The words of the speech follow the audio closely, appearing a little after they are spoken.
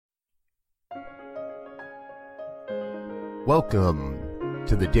Welcome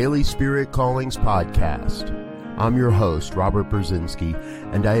to the Daily Spirit Callings podcast. I'm your host, Robert Brzezinski,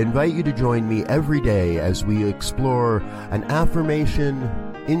 and I invite you to join me every day as we explore an affirmation,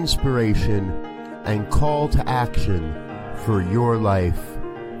 inspiration, and call to action for your life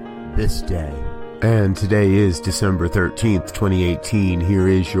this day. And today is December 13th, 2018. Here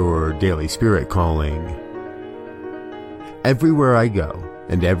is your Daily Spirit Calling. Everywhere I go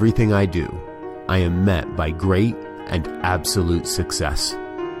and everything I do, I am met by great and absolute success.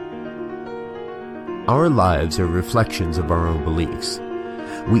 Our lives are reflections of our own beliefs.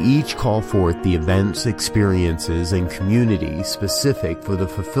 We each call forth the events, experiences, and communities specific for the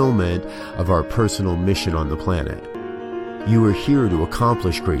fulfillment of our personal mission on the planet. You are here to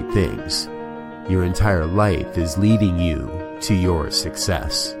accomplish great things. Your entire life is leading you to your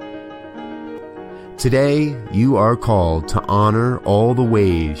success. Today, you are called to honor all the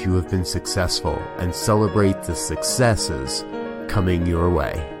ways you have been successful and celebrate the successes coming your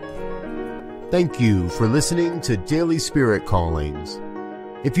way. Thank you for listening to Daily Spirit Callings.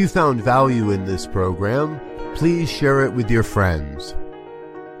 If you found value in this program, please share it with your friends.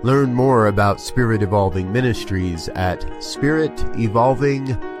 Learn more about Spirit Evolving Ministries at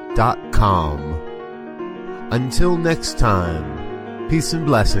spiritevolving.com. Until next time, peace and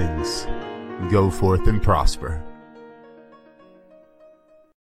blessings. Go forth and prosper.